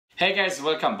Hey guys,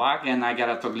 welcome back, and I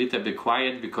gotta talk a little bit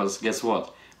quiet because guess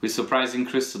what? We're surprising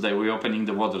Chris today, we're opening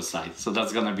the water slide, so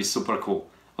that's gonna be super cool.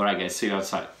 Alright guys, see you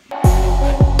outside.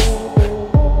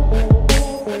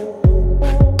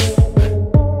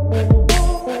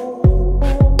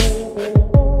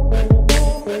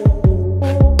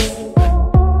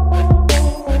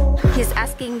 He's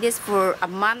asking this for a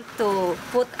month to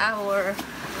put our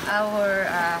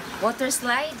water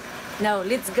slide. Now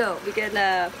let's go. We're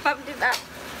gonna pump it up.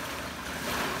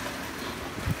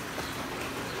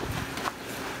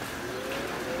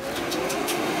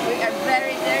 We are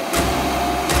very dirty.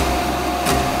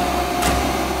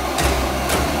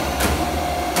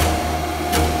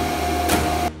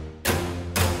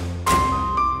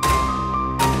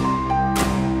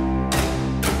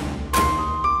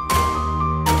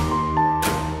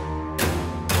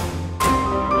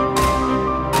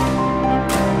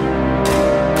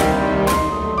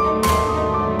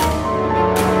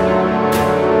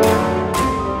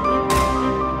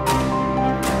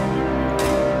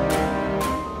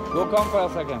 Come for a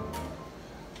second.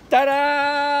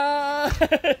 Ta-da!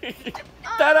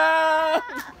 Ta-da!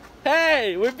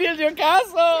 Hey, we built your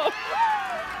castle!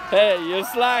 Hey, your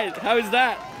slide. How is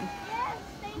that? Yes,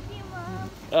 thank you,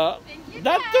 Mom. Thank you,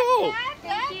 that Dad. too.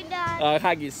 Thank you, Dad.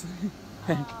 Haggis.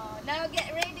 Now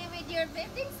get ready with your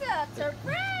bathing suit.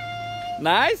 Surprise!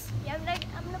 Nice? Yeah, I'm gonna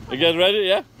put You get ready,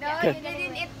 yeah? No, you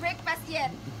didn't eat breakfast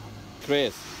yet.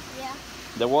 Chris, Yeah.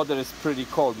 the water is pretty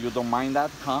cold. You don't mind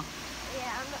that, huh?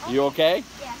 Yeah, You okay?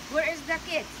 Yeah. Where is the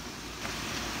kid?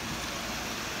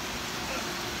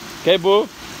 Okay, boo?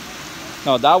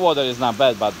 No, that water is not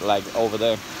bad, but like over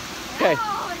there. Okay.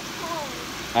 Oh, it's cold.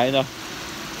 I know.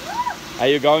 Are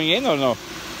you going in or no?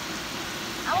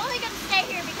 I'm only gonna stay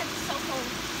here because it's so cold.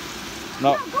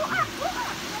 No. No, go up, go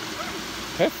up.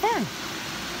 Okay, fine.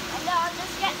 No, I'm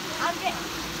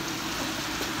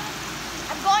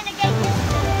going to get used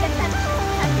to the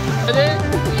temperature.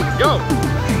 Ready? Go!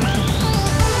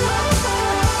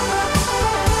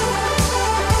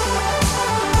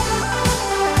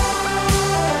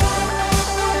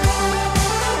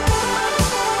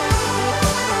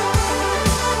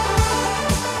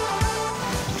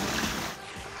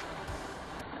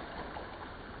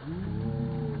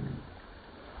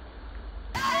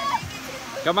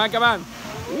 Come on, come on.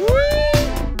 Whee!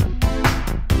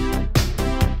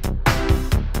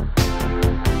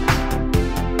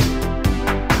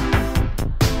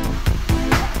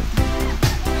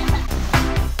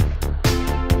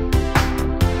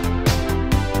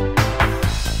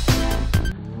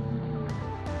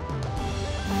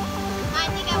 I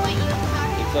think I want you to start.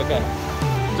 It's okay.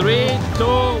 3,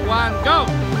 2, 1, go!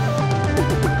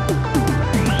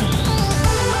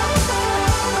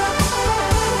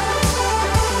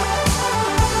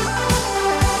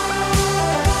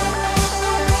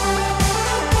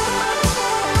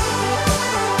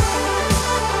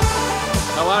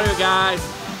 How are you guys?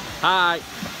 Hi.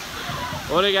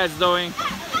 What are you guys doing?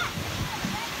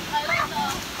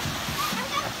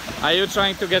 Are you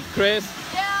trying to get Chris?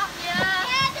 Yeah.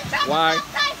 Why?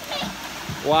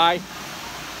 Why?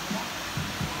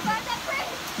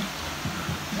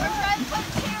 We're trying to put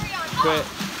cherry on. Chris,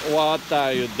 what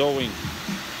are you doing?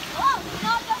 Oh,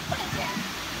 no, don't put it there.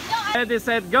 No, Ready,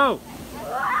 set, go!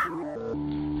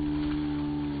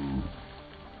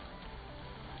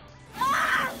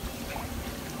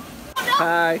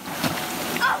 Hi.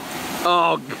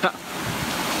 Oh God.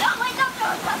 no, wait, don't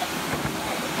throw it.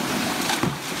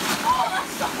 Oh,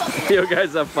 that's so You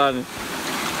guys are funny.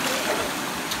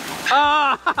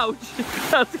 Oh, ouch!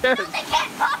 That's good. They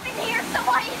can't pop in here, so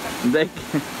why is it? They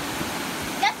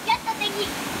Just get the thingy.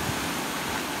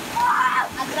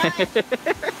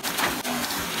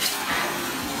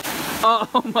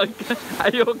 Oh, Oh my God! Are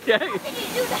you okay? How did you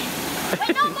do that?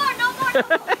 Wait, no more, no more, no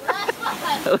more. Last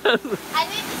one. I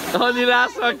need this. Only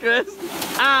last one, Chris.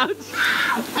 Ouch!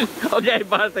 Okay,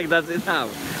 Bartek, that's enough.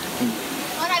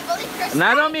 When I believe Chris.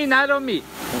 Not on me, not on me.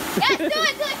 Yes, do it,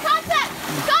 contact,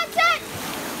 contact.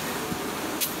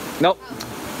 Nope.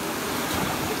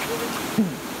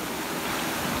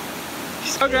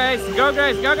 Go, Grace. Go,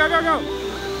 Grace. Go, go, go, go.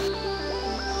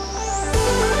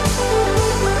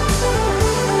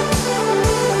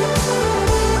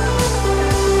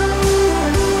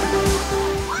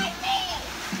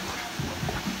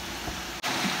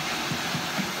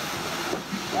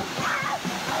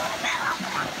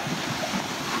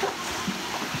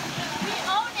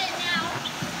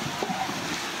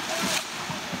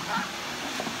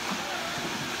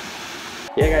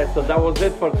 Yeah guys, so that was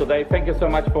it for today. Thank you so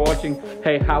much for watching.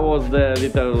 Hey, how was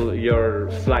your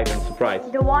slide and surprise?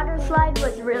 The water slide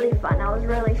was really fun. I was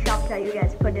really shocked how you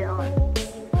guys put it on.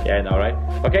 Yeah, I know, right?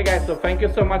 Okay guys, so thank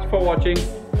you so much for watching.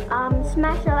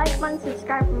 Smash the like button,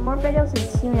 subscribe for more videos, and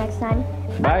see you next time.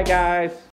 Bye guys.